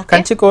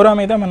 కంచి కోరా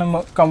మీద మనం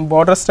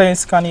బోర్డర్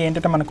స్టైల్స్ కానీ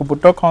ఏంటంటే మనకు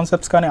బుట్టో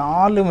కాన్సెప్ట్స్ కానీ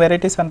ఆల్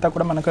వెరైటీస్ అంతా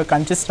కూడా మనకు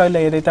కంచి స్టైల్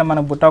ఏదైతే మన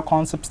బుట్టో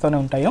కాన్సెప్ట్స్ తోనే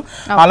ఉంటాయో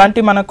అలాంటి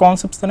మన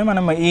కాన్సెప్ట్స్ తోనే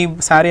మనం ఈ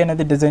సారీ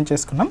అనేది డిజైన్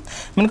చేసుకున్నాం.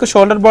 మనకు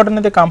షోల్డర్ బోర్డర్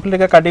అనేది కంప్లీట్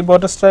గా కడ్డీ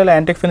బోర్డర్ స్టైల్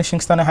యాంటిక్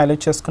ఫినిషింగ్స్ తోనే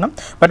హైలైట్ చేసుకున్నాం.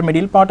 బట్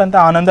మిడిల్ పార్ట్ అంతా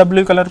ఆనంద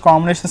బ్లూ కలర్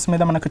కాంబినేషన్స్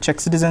మీద మనకు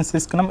చెక్స్ డిజైన్స్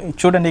తీసుకున్నాం.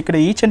 చూడండి ఇక్కడ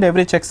ఈచ్ అండ్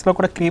ఎవ్రీ చెక్స్ లో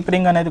కూడా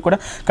క్రీపరింగ్ అనేది కూడా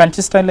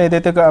కంచి స్టైల్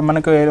ఏదైతే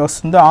మనకు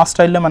వస్తుందో ఆ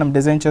స్టైల్లో మనం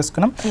డిజైన్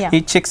చేసుకున్నాం. ఈ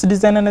చెక్స్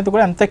డిజైన్ అనేది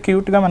కూడా అంత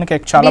క్యూట్ గా మనకి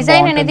చాలా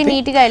బాగుంటుంది.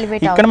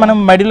 ఇక్కడ మనం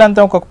మిడిల్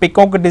అంతా ఒక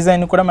పికాక్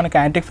డిజైన్ కూడా మనకి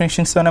యాంటిక్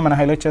ఫినిషింగ్స్ తోనే మనం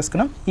హైలైట్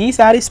చేసుకున్నాం. ఈ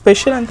సారీ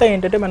స్పెషల్ అంతా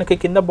ఏంటంటే మనకి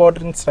కింద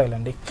బోర్డరింగ్ స్టైల్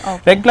అండి.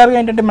 రెగ్యులర్ గా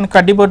ఏంటంటే మనం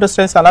కడ్డీ బోర్డర్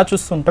స్టైల్స్ అలా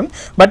చూస్తుంటాం,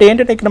 బట్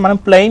ఏంటంటే ఇక్కడ మనం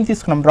ప్లెయిన్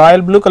తీసుకున్నాం,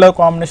 royal blue colour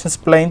combinations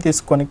plain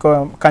తీసుకొని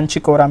కంచి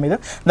కోరా మీద,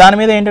 దాని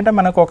మీద ఏంటంటే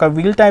మనకు ఒక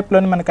వీల్ టైప్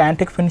లోనే మనకు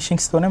యాంటిక్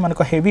ఫినిషింగ్స్ తోనే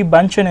మనకు హెవీ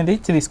బంచ్ అనేది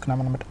తీసుకున్నాం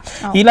అనమాట.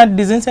 ఇలాంటి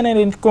డిజైన్స్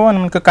అనేది ఎక్కువ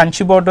మనకు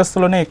కంచి బోర్డర్స్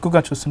లోనే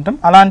ఎక్కువగా చూస్తుంటాం.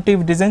 అలాంటి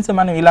డిజైన్స్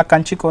మనం ఇలా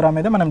కంచి కోరా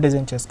మీద మనం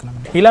డిజైన్ చేసుకున్నాం.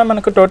 ఇలా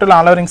మనకు టోటల్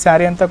ఆల్ ఓవరింగ్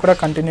శారీ అంతా కూడా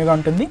కంటిన్యూగా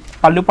ఉంటుంది.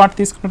 పళ్ళు పాటు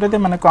తీసుకున్నట్లయితే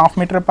మనకు 1/2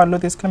 మీటర్ పళ్ళు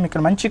తీసుకున్నాం.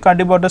 ఇక్కడ మంచి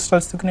కడ్డీ బోర్డర్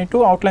స్టైల్స్ తీసుకున్నట్టు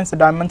అవుట్ లైన్స్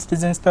డైమండ్స్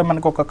డిజైన్స్ తో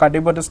మనకు ఒక కడ్డీ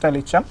బోర్డర్ స్టైల్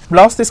ఇచ్చాం.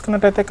 బ్లౌజ్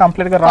తీసుకున్నట్లయితే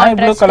కంప్లీట్ గా రాయల్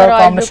బ్లూ కలర్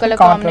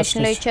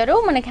కాంబినేషన్ లో ఇచ్చారు.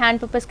 మనకి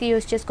హ్యాండ్ పర్పస్ కి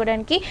యూస్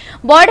చేసుకోవడానికి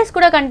బోర్డర్స్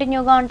కూడా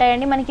కంటిన్యూగా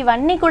ఉంటాయండి. మనకి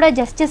ఇవన్నీ కూడా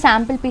జస్ట్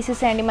శాంపిల్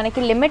పీసెస్ అండి. మనకి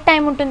లిమిట్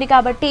టైం ఉంటుంది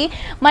కాబట్టి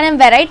మనం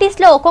వెరైటీస్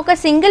లో ఒక్కొక్క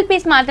సింగిల్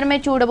పీస్ మాత్రమే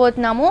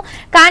చూడబోతున్నాము.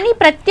 కానీ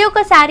ప్రతి ఒక్క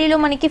శారీలో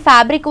మనకి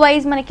ఫ్యాబ్రిక్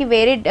వైజ్ మనకి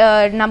వేరే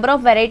నంబర్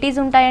ఆఫ్ వెరైటీస్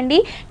ఉంటాయండి.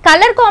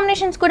 కలర్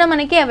కాంబినేషన్స్ కూడా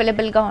మనకి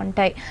అవైలబుల్ గా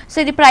ఉంటాయి. సో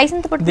ఇది ప్రైస్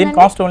ఎంత పడుతుంది? దీని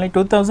కాస్ట్ ఓన్లీ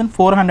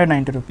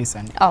 2490 రూపీస్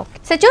అండి. ఓకే,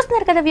 సో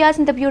చూస్తున్నారు కదా వ్యూయర్స్,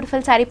 ఇంత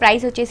బ్యూటిఫుల్ సారీ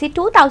ప్రైస్ వచ్చేసి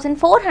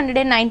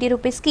 2490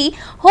 రూపీస్ కి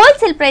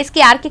హోల్సేల్ ప్రైస్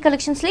కి ఆర్కే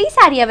కలెక్షన్స్ లో ఈ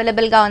సారీ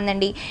అవైలబుల్ గా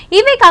ఉందండి.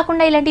 ఇవే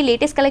కాకుండా ఇలాంటి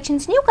లేటెస్ట్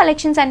కలెక్షన్స్, న్యూ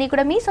కలెక్షన్స్ అన్ని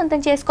కూడా మీ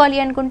సొంతం చేసుకోవాలి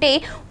అనుకుంటే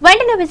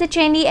వెంటనే విజిట్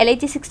చేయండి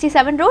LIG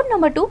 67 రోడ్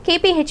నెంబర్ 2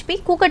 KPHP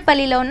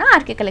కూకట్పల్లిలో ఉన్న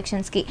ఆర్కే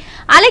కలెక్షన్స్ కి.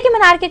 అలాగే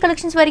మన ఆర్కే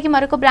కలెక్షన్స్ వారికి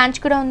మరొక బ్రాంచ్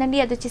కూడా ఉందండి.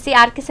 అది వచ్చేసి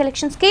RK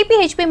selections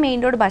KPHP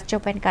main road bus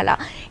stop వెనకాల.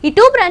 ఈ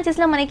 2 బ్రాంచెస్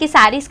లో మనకి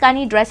సారీస్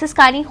కానీ డ్రెస్సెస్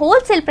కానీ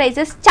హోల్సేల్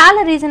ప్రైసెస్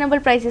చాలా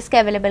రీజనబుల్ ప్రైసెస్ కి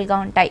అవైలబుల్ గా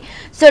ఉంటాయి.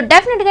 సో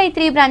డెఫినెట్ గా ఈ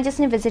 3 బ్రాంచెస్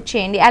ని విజిట్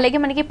చేయండి. అలాగే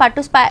మనకి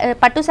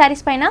పట్టు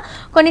సారీస్ పైన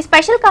కొన్ని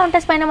స్పెషల్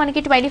కౌంటర్స్ పైన మనకి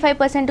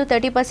 25% to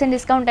 30%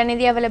 డిస్కౌంట్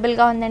అనేది అవైలబుల్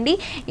గా ఉందండి.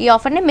 ఈ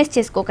ఆఫర్ ని మిస్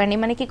చేసుకోకండి.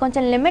 మనకి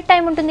కొంచెం లిమిట్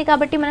టైం ఉంటుంది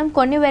కాబట్టి మనం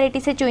కొన్ని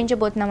వెరైటీస్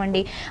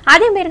చూపించబోతున్నామండి.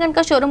 అదే మీరు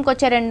కనుక షోరూమ్కి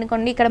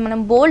వచ్చారనుకోండి, ఇక్కడ మనం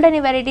బోల్డ్ అని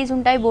వెరైటీస్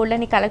ఉంటాయి, బోల్డ్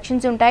అని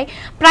కలెక్షన్స్ ఉంటాయి.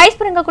 ప్రైస్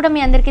పరంగా కూడా మీ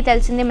అందరికీ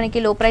తెలిసిందే మనకి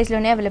లో ప్రైస్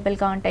లోనే అవైలబుల్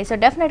గా ఉంటాయి. సో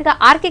డెఫినెట్ గా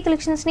ఆర్కే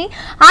కలెక్షన్స్ ని,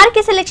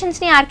 ఆర్కే సెలెక్షన్స్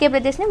ని, ఆర్కే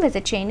బ్రదర్స్ ని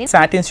విజిట్ చేయండి.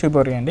 సాటిన్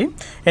షిబోరి అండి.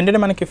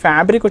 ఏంటంటే మనకి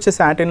ఫ్యాబ్రిక్ వచ్చే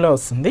సాటిన్ లో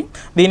వస్తుంది.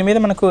 దీని మీద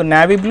మనకు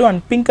navy blue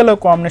and pink colour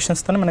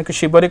combinations తో మనకి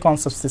షిబోరి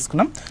కాన్సెప్ట్స్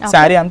తీసుకున్నాం.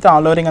 శారీ అంతా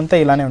ఆల్ ఓవరింగ్ అంతా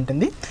ఇలానే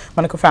ఉంటుంది.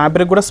 మనకు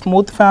ఫ్యాబ్రిక్ కూడా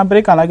స్మూత్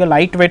ఫ్యాబ్రిక్, అలాగే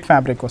లైట్ వెయిట్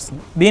ఫ్యాబ్రిక్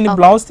వస్తుంది. దీని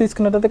బ్లౌజ్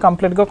తీసుకున్నట్లయితే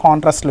కంప్లీట్ గా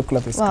కాంట్రాస్ట్ లుక్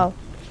లో తీసుకున్నాం.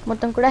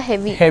 మొత్తం కూడా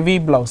హెవీ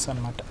బ్లౌజ్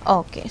అన్నమాట.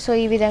 ఓకే, సో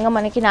ఈ విధంగా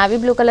మనకి నావీ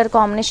బ్లూ కలర్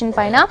కాంబినేషన్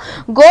పైన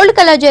గోల్డ్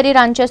కలర్ జరీ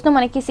రన్ చేస్తూ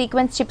మనకి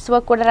సీక్వెన్స్ చిప్స్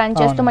వర్క్ కూడా రన్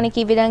చేస్తూ మనకి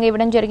ఈ విధంగా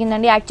ఇవ్వడం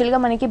జరిగిందండి. యాక్చువల్ గా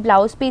మనకి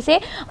బ్లౌజ్ పీసే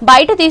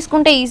బయట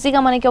తీసుకుంటే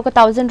ఈజీగా మనకి ఒక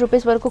 1000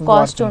 రూపీస్ వరకు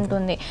కాస్ట్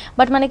ఉంటుంది.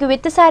 బట్ మనకి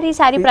విత్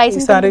సారీ ప్రైస్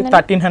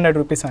 1300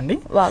 రూపీస్ అండి.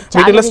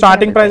 వీటిలో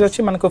స్టార్టింగ్ ప్రైస్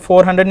వచ్చి మనకు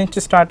 400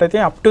 నుంచి స్టార్ట్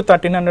అయితే అప్ టు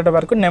 1300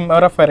 వరకు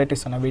నెంబర్ ఆఫ్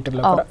వెరైటీస్ ఉన్నాయి.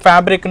 వీటిలో కూడా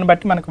ఫ్యాబ్రిక్ ని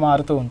బట్టి మనకు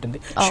మారుతూ ఉంటుంది.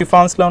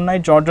 షిఫాన్స్ లో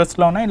ఉన్నాయి, జార్జెట్స్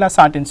లో ఉన్నాయి, ఇలా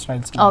సాటిన్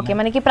స్టైల్స్. ఓకే,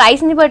 మనకి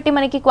ప్రైస్ ని బట్టి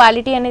మనకి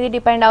క్వాలిటీ అనేది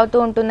డిపెండ్ అవుతూ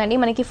ఉంటుందండి.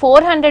 మనకి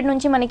 400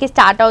 నుంచి మనకి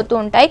స్టార్ట్ అవుతూ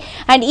ఉంటాయి.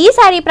 అండ్ ఈ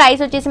సారీ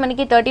ప్రైస్ వచ్చేసి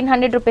మనకి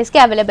 1300 రూపీస్ కి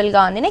అవైలబుల్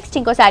గా ఉంది. నెక్స్ట్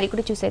ఇంకో సారీ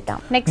కూడా చూసేద్దాం.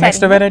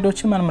 నెక్స్ట్ వెరైటీ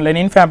వచ్చి మనం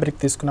లెనిన్ ఫ్యాబ్రిక్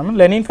తీసుకున్నాము.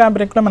 లెనిన్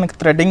ఫ్యాబ్రిక్ లో మనకి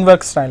థ్రెడ్డింగ్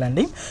వర్క్ స్టైల్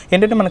అండి.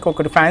 ఏంటంటే మనకు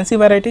ఒకటి ఫ్యాన్సీ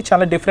వెరైటీ,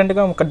 చాలా డిఫరెంట్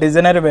గా ఒక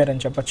డిజైనర్ వేర్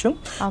అని చెప్పొచ్చు.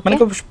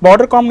 మనకు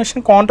బార్డర్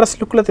కాంబినేషన్ కాంట్రాస్ట్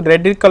లుక్ లో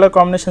రెడ్ కలర్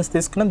కాంబినేషన్స్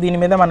తీసుకున్నాం. దీని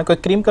మీద మనకు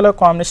cream colour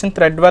combination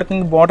thread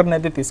working border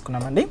అనేది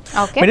తీసుకున్నామండి.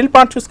 మిడిల్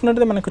పార్ట్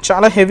చూసుకున్నట్టు మనకు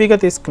చాలా హెవీగా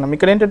తీసుకున్నాం.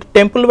 ఇక్కడ ఏంటంటే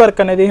టెంపుల్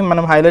వర్క్ అనేది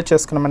మనం హైలైట్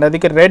చేసుకున్నాం అండి.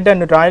 అది red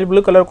and royal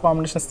blue colour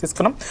combinations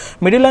తీసుకున్నాం.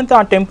 మిడిల్ అంతా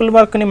ఆ టెంపుల్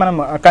వర్క్ ని మనం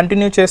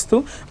కంటిన్యూ చేస్తూ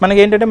మనకి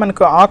ఏంటంటే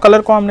మనకు ఆ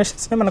కలర్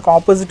కాంబినేషన్స్ ని మనకు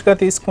ఆపోజిట్ గా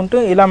తీసుకుంటూ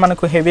ఇలా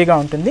మనకు హెవీగా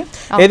ఉంటుంది.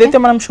 ఏదైతే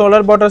మనం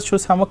షోల్డర్ బార్డర్స్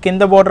చూసామో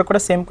కింద బార్డర్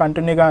కూడా సేమ్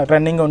కంటిన్యూగా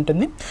రన్నింగ్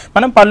ఉంటుంది.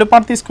 మనం పళ్ళు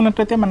పాటు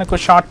తీసుకున్నట్లయితే మనకు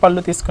షార్ట్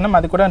పళ్ళు తీసుకున్నాం.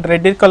 అది కూడా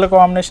రెడ్ కలర్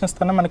కాంబినేషన్స్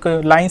తో మనకు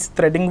లైన్స్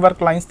థ్రెడ్డింగ్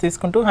వర్క్ లైన్స్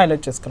తీసుకుంటూ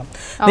హైలైట్ చేసుకున్నాం.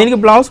 దీనికి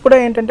బ్లౌజ్ కూడా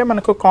ఏంటంటే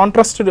మనకు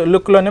కాంట్రాస్ట్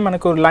లుక్ లోనే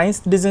మనకు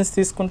లైన్స్ డిజైన్స్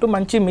తీసుకుంటూ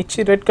మంచి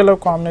మిర్చి రెడ్ కలర్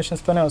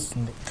కాంబినేషన్స్ తోనే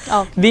వస్తుంది.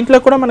 దీంట్లో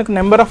కూడా మనకు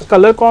నెంబర్ ఆఫ్ కలర్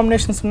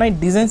కాంబినేషన్స్ ఉన్నాయి.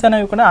 డిజైన్స్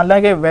అనేవి కూడా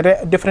అలాగే వేరే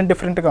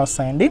డిఫరెంట్ గా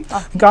వస్తాయండి.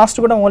 కాస్ట్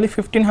కూడా ఓన్లీ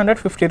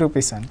 1550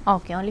 రూపీస్ అండి.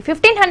 ఓకే, ఓన్లీ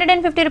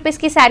 1550 రూపీస్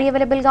కి సారీ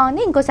అవైలబుల్ గా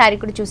ఉంది. ఇంకో సారీ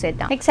కూడా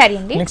చూసేద్దాం. నెక్స్ట్ సారీ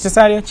అండి. నెక్స్ట్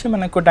సారీ వచ్చి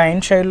మనకు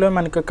డైన్ షైడ్ లో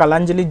మనకు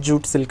కలాంజలి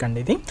జూట్ సిల్క్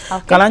అండి. ఇది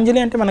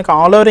కలాంజలి అంటే మనకు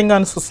ఆల్ ఓవరింగ్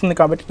అని వస్తుంది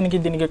కాబట్టి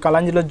దీనికి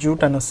కలాంజలిలో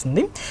జూట్ అని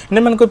వస్తుంది.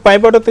 అంటే మనకు పై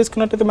బోర్డర్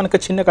తీసుకున్నట్లయితే మనకు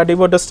చిన్న కడ్డీ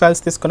బోర్డర్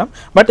స్టైల్స్ తీసుకున్నాం.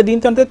 బట్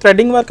దీంతో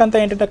థ్రెడ్డింగ్ వర్క్ అంతా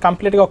ఏంటంటే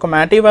కంప్లీట్ గా ఒక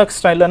మ్యాటీ వర్క్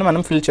స్టైల్లో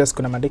మనం ఫిల్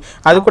చేసుకున్నాం అండి.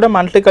 అది కూడా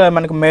మల్టీ కలర్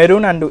మనకు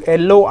మెరూన్ అండ్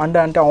ఎల్లో అండ్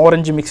అంటే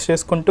ఆరెంజ్ మిక్స్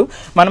చేసుకుంటూ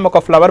మనం ఒక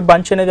ఫ్లవర్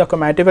బంచ్ అనేది ఒక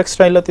మ్యాటీ వర్క్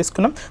స్టైల్లో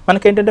తీసుకున్నాం.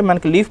 మనకి ఏంటంటే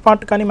మనకి లీఫ్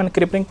పార్ట్ కానీ మన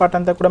క్రిప్పింగ్ పార్ట్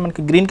అంతా కూడా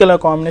మనకి గ్రీన్ కలర్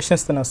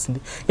కాంబినేషన్స్ తో వస్తుంది.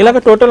 ఇలాగ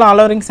టోటల్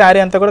ఆల్ ఓవరింగ్ శారీ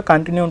అంతా కూడా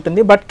కంటిన్యూ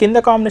ఉంటుంది. బట్ కింద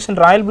combination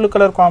royal blue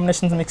colour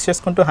combinations mix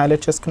చేసుకుంటూ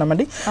హైలైట్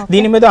చేసుకున్నామండి.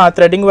 దీని మీద ఆ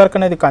థ్రెడ్డింగ్ వర్క్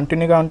అనేది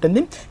కంటిన్యూగా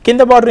ఉంటుంది.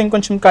 కింద బార్డర్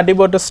ఇంకొంచెం కడ్డీ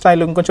బార్డర్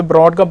స్టైల్ ఇంకొంచెం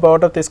బ్రాడ్ గా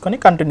బార్డర్ తీసుకొని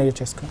కంటిన్యూ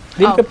చేసుకున్నాం.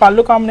 దీనికి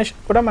పళ్ళు కాంబినేషన్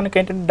కూడా మనకి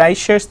ఏంటంటే డై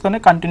షేడ్స్ తోనే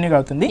కంటిన్యూ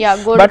అవుతుంది.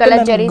 But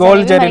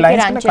gold zari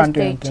lines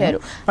continue అవుతుంది.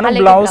 మన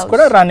బ్లౌజ్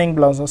కూడా రన్నింగ్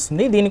బ్లౌజ్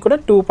వస్తుంది. దీనికి కూడా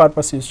 2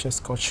 పర్పస్ యూజ్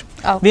చేసుకోవచ్చు.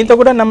 దీంతో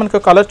కూడా మనకు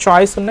కలర్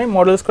చాయిస్ ఉన్నాయి,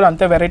 మోడల్స్ కూడా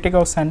అంతే వెరైటీగా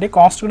వస్తాయండి.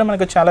 కాస్ట్ కూడా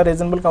మనకు చాలా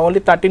రీజనబుల్ గా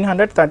only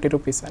 1330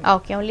 rupees.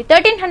 Okay, only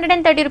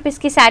 1330 rupees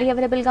కి సారీ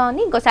అవైలబుల్ గా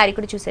ఉంది. ఇంకో సారీ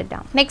కూడా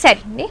చూసేద్దాం. నెక్స్ట్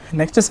సారీ అండి.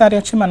 నెక్స్ట్ సారీ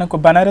వచ్చి మనకు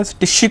బనారస్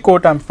టిష్యూ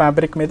కోట్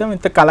ఫ్యాబ్రిక్ మీద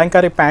ఇంత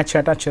కలంకారీ ప్యాచ్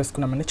అటాచ్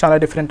చేసుకున్నామండి. చాలా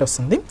డిఫరెంట్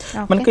వస్తుంది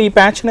మనకు. ఈ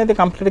ప్యాచ్ అనేది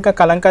కంప్లీట్ గా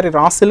కలంకారీ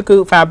రా సిల్క్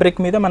ఫ్యాబ్రిక్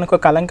మీద మనకు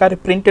కలంకారీ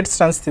ప్రింటెడ్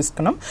స్టన్స్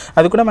తీసుకున్నాం.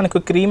 అది కూడా మనకు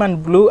cream and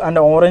blue and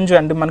orange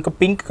and మనకు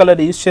పింక్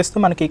కలర్ యూజ్ చేస్తూ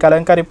మనకి ఈ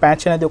కలంకారీ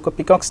ప్యాచ్ అనేది ఒక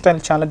పికాక్ స్టైల్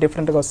చాలా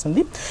డిఫరెంట్ గా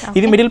వస్తుంది.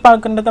 ఇది మిడిల్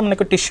పార్ట్ అంటే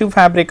మనకు టిష్యూ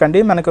ఫ్యాబ్రిక్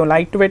అండి. మనకు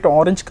light weight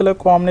orange colour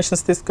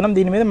combinations తీసుకున్నాం.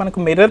 దీని మీద మనకు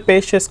మిర్రర్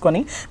పేస్ట్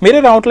చేసుకొని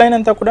మిర్రర్ అవుట్ లైన్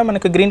అంతా కూడా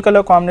మనకు green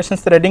colour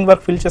combinations threading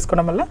work fill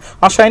చేసుకోవడం వల్ల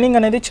ఆ షైనింగ్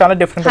అనేది చాలా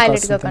డిఫరెంట్ గా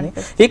వస్తుంది.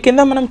 ఈ కింద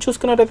మనం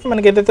చూసుకున్నట్లయితే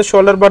మనకి ఏదైతే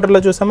షోల్డర్ బార్డర్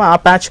లో చూసామో ఆ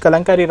patch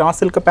Kalamkari raw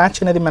silk patch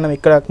అనేది మనం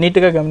ఇక్కడ నీట్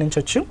గా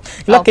గమనించవచ్చు.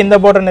 ఇలా కింద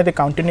బార్డర్ అనేది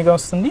కంటిన్యూగా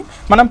వస్తుంది.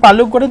 మనం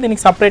పళ్ళు కూడా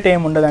దీనికి సపరేట్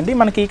ఏమి ఉండదండి.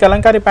 మనకి ఈ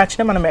కలంకారీ ప్యాచ్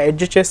ని మనం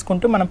ఎడ్జ్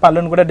చేసుకుంటూ మనం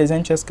పళ్ళును కూడా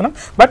డిజైన్ చేసుకున్నాం.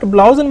 బట్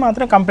బ్లౌజ్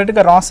మాత్రం కంప్లీట్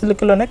గా రా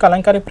సిల్క్ లోనే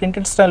కలంకారీ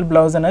ప్రింటెడ్ స్టైల్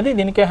బ్లౌజ్ అనేది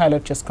దీనికి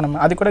హైలైట్ చేసుకున్నాం.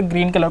 అది కూడా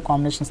గ్రీన్ కలర్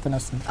కాంబినేషన్స్ తో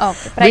వస్తుంది.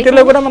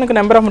 వీటిలో కూడా మనకు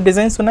నెంబర్ ఆఫ్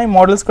డిజైన్స్ ఉన్నాయి,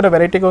 మోడల్స్ కూడా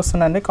వెరైటీగా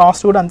వస్తున్నాయండి.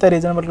 కాస్ట్ కూడా అంతే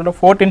రీజనబుల్ కూడా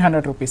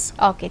 1400 రూపీస్.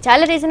 ఓకే,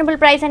 చాలా రీజనబుల్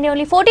ప్రైస్ అండి.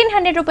 ఓన్లీ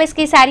 1400 రూపీస్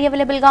కి సారీ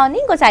అవైలబుల్ గా ఉంది.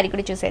 ఇంకో సారీ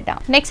కూడా చూసేద్దాం.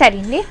 నెక్స్ట్ సారీ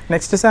అండి.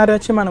 నెక్స్ట్ సారీ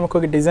వచ్చి మనం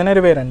ఒక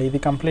డిజైనర్ వేర్ అండి. ఇది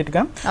కంప్లీట్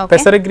గా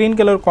పెసర గ్రీన్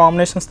కలర్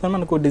కాంబినేషన్స్ తో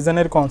మనకు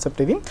డిజైనర్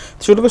కాన్సెప్ట్. ఇది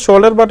చూడగా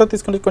షోల్డర్ బార్డర్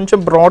తీసుకుంటే కొంచెం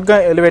బ్రాడ్ గా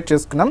ఎలివేట్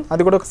చేసుకున్నాం.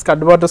 అది కూడా ఒక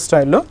స్కర్ట్ బార్డర్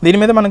స్టైల్లో. దీని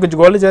మీద మనకు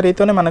గోల్డ్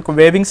జరీతోనే మనకు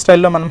వేవింగ్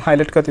స్టైల్లో మనం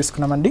హైలైట్ గా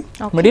తీసుకున్నామండి.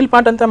 మిడిల్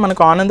పార్ట్ అంతా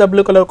మనకు ఆనంద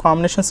బ్లూ కలర్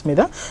కాంబినేషన్స్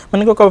మీద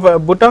మనకు ఒక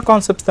బుటా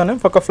కాన్సెప్ట్ తోనే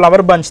ఒక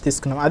ఫ్లవర్ బంచ్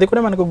తీసుకున్నాం. అది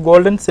కూడా మనకు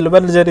గోల్డ్ అండ్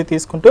సిల్వర్ జరీ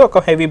తీసుకుంటూ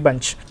ఒక హెవీ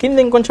బంచ్. కింద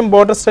ఇంకొంచెం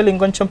బార్డర్ స్టైల్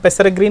ఇంకొంచెం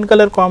పెసర గ్రీన్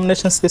కలర్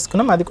కాంబినేషన్స్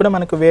తీసుకున్నాం. అది కూడా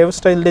మనకు వేవ్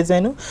స్టైల్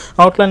డిజైన్,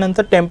 అవుట్లైన్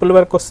అంతా టెంపుల్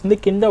వర్క్ వస్తుంది.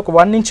 కింద ఒక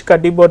 1 ఇంచ్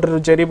కడ్డీ బార్డర్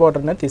జరీ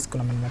బార్డర్ అనేది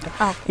తీసుకున్నాం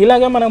అనమాట.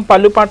 ఇలాగా మనం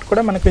పళ్ళు పార్ట్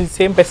కూడా మనకు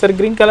సేమ్ పెసర్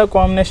గ్రీన్ కలర్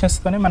కాంబినేషన్స్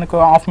తోనే మనకు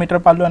 1/2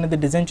 మీటర్ పళ్ళు అనేది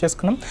డిజైన్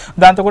చేసుకున్నాం.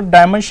 దాంతో కూడా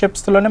డైమండ్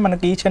షేప్స్ లోనే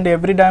మనకి ఈచ్ అండ్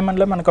ఎవ్రీ డైమండ్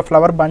లో మనకు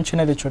ఫ్లవర్ బంచ్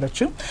అనేది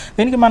చూడొచ్చు.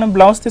 దీనికి మనం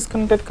బ్లౌజ్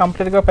తీసుకుంటే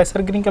కంప్లీట్ గా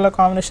పెసర్ గ్రీన్ కలర్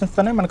కాంబినేషన్స్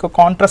తోనే మనకు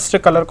కాంట్రాస్ట్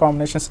కలర్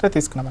కాంబినేషన్స్ తో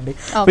తీసుకున్నామండి.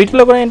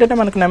 వీటిలో కూడా ఏంటంటే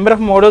మనకు నెంబర్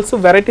ఆఫ్ మోడల్స్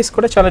వెరైటీస్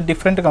కూడా చాలా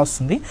డిఫరెంట్ గా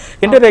వస్తుంది.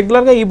 అంటే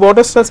రెగ్యులర్ గా ఈ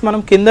బోర్డర్ స్టైల్స్ మనం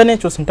కిందనే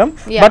చూస్తుంటాం.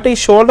 బట్ ఈ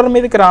షోల్డర్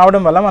మీదకి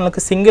రావడం వల్ల మనకు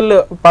సింగిల్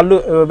పళ్ళు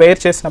వేర్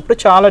చేసినప్పుడు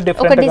చాలా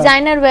డిఫరెంట్ గా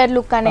డిజైనర్ వేర్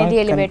లుక్ అనేది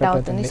ఎలివేట్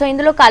అవుతుంది. సో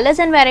ఇందులో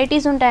కలర్స్ అండ్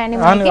వెరైటీస్ ఉంటాయండి.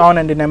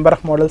 అవునండి, నెంబర్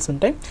ఆఫ్ మోడల్స్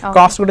ఉంటాయి.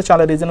 కాస్ట్ కూడా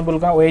చాలా రీజనబుల్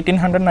గా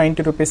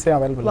 1890 రూపీస్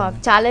అవైలబుల్.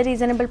 చాలా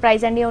రీజనబుల్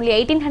ప్రైస్ అండి. ఓన్లీ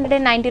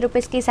 1890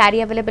 రూపీస్ కి సారీ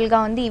అవైలబుల్ గా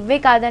ఉంది. ఇవే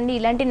కాదండి,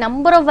 ఇలాంటి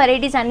నంబర్ ఆఫ్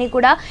వెరైటీస్ అన్ని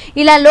కూడా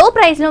ఇలా లో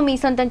ప్రైస్ లో మీ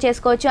సొంతం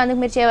చేసుకోవచ్చు. అందుకు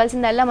మీరు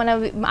చేయవలసిందల్లా మన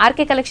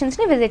ఆర్కే కలెక్షన్స్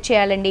ని విజిట్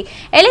చేయాలండి.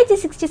 LIG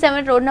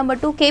 67 రోడ్ నెంబర్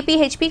 2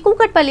 KPHP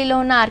కూకట్పల్లిలో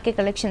ఉన్న ఆర్కే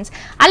కలెక్షన్స్.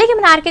 అలాగే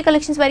మన ఆర్కే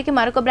కలెక్షన్స్ వరకు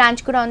మరొక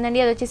బ్రాంచ్ కూడా ఉందండి.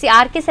 అది వచ్చేసి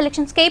RK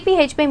selections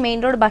KPHP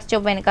main road bus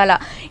stop వెనకాల.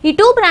 ఈ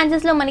 2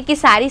 బ్రాంచెస్ లో మనకి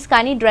సారీస్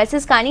కానీ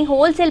డ్రెస్సెస్ కానీ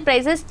హోల్సేల్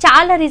ప్రైసెస్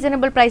చాలా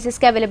రీజనబుల్ ప్రైసెస్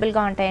కి అవైలబుల్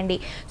గా ఉంటాయండి.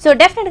 సో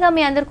డెఫినెట్ గా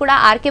మీ అందరూ కూడా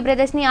ఆర్కే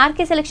బ్రదర్స్ ని,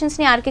 ఆర్కే సెలెక్షన్స్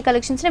ని, ఆర్కే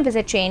కలెక్షన్స్ ని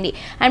విజిట్ చేయండి.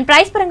 అండ్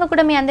ప్రైస్ పరంగా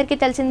కూడా మీ అందరికీ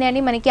తెలిసిందే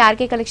అండి, మనకి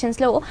ఆర్కే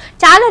కలెక్షన్స్ లో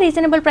చాలా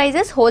రీజనబుల్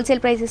ప్రైసెస్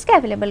హోల్సేల్ ప్రైసెస్ కి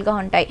అవైలబుల్ గా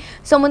ఉంటాయి.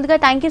 సో ముందుగా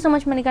thank you so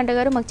much Manikanta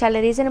గారు, మాకు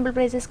చాలా రీజనబుల్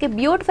ప్రైసెస్ కి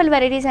బ్యూటిఫుల్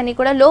వెరైటీస్ అన్ని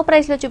కూడా లో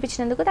ప్రైస్ లో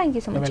చూపించినందుకు thank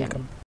you so much.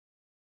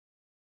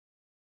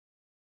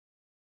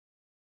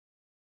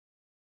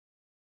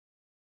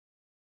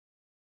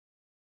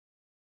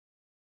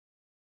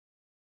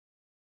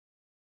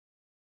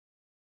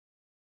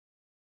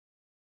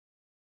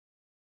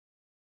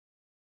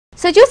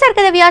 So చూసారు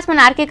కదా వ్యూయర్స్,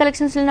 మన ఆర్కే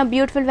కలెక్షన్స్ లో ఉన్న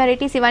బ్యూటిఫుల్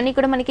వెరైటీస్ ఇవన్నీ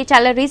కూడా మనకి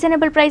చాలా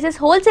రీజనబుల్ ప్రైసెస్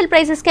హోల్సేల్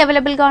ప్రైసెస్ కి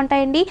అవైలబుల్ గా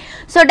ఉంటాయండి.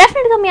 సో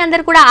డెఫినెట్ గా మీ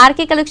అందరూ కూడా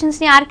ఆర్కే కలెక్షన్స్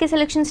ని, ఆర్కే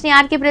సెలెక్షన్స్ ని,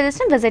 ఆర్కే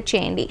బ్రదర్స్ ని విజిట్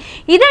చేయండి.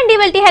 ఇదండి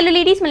వెల్టీ హలో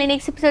లేడీస్. మళ్ళీ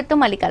నెక్స్ట్ ఎపిసోడ్ తో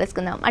మళ్ళీ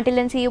కలుసుకుందాం. Until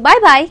then see you, by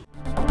by.